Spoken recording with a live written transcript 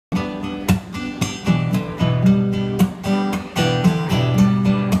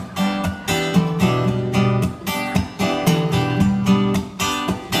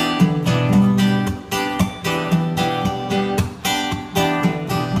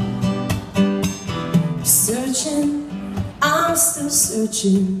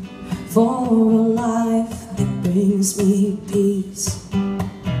searching for a life that brings me peace.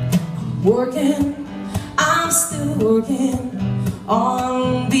 I'm still working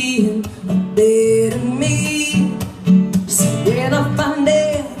on being a better me. So when I find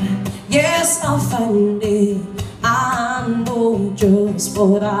it, yes, I'll find it. I know just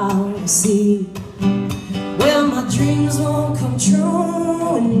what I'll see. Well, my dreams won't come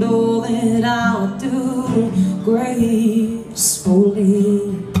true, and all that I'll do gracefully.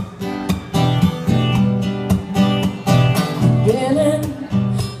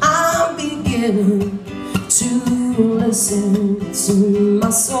 I'm beginning to listen to my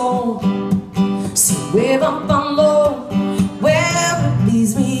soul. So if I'm low, where it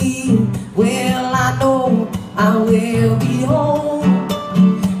leads me, well, I know I will be home.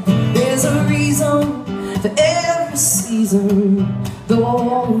 There's a reason for every season,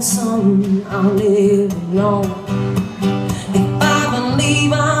 though some I'll live alone. If I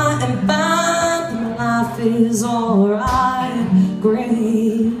believe I am fine, then life is alright, gracefully.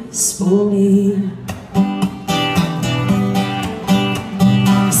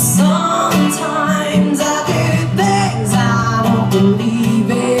 Sometimes I do things I don't believe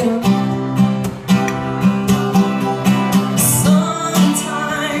in.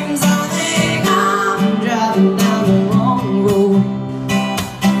 Sometimes I think I'm driving down the wrong road.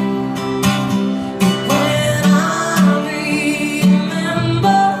 When I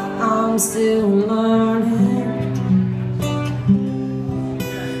remember, I'm still learning.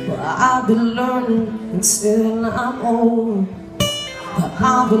 Well, I've been learning until I'm old. But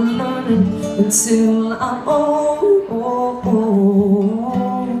I've been learning until I'm old.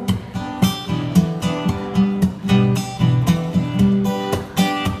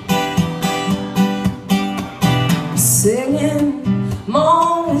 Singing, I'm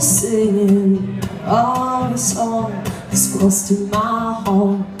always singing a song that's close to my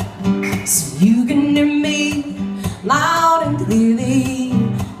home, so you can hear me loud and clearly.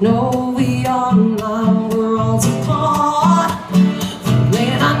 No, we are not worlds apart.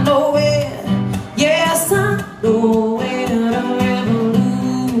 When I know it, yes, I know it, the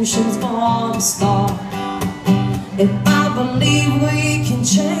revolution's gonna start. If I believe we can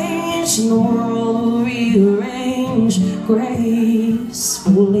change, the world will rearrange gracefully.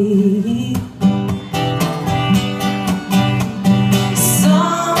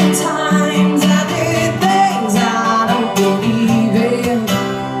 Sometimes I do things I don't believe in.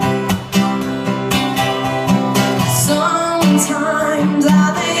 Sometimes I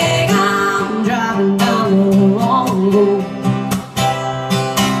think I'm driving down the wrong road.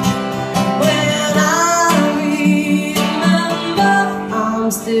 When I remember, I'm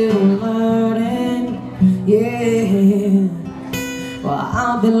still learning, yeah. Well,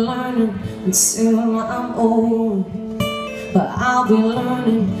 I'll be learning until I'm old. But I'll be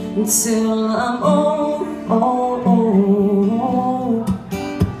learning until I'm old, old, old.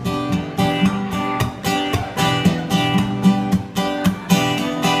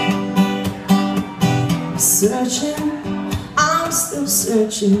 Searching, I'm still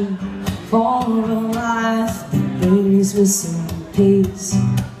searching for a life that brings me some peace.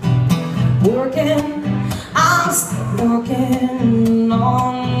 I'm still working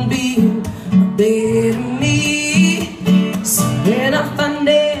on being a better me. So when I find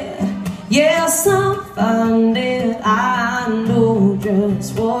it, yes, I'll find it. I know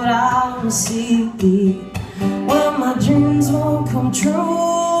just what I'll see. Well, my dreams won't come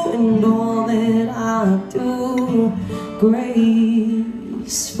true, and all that I do gracefully.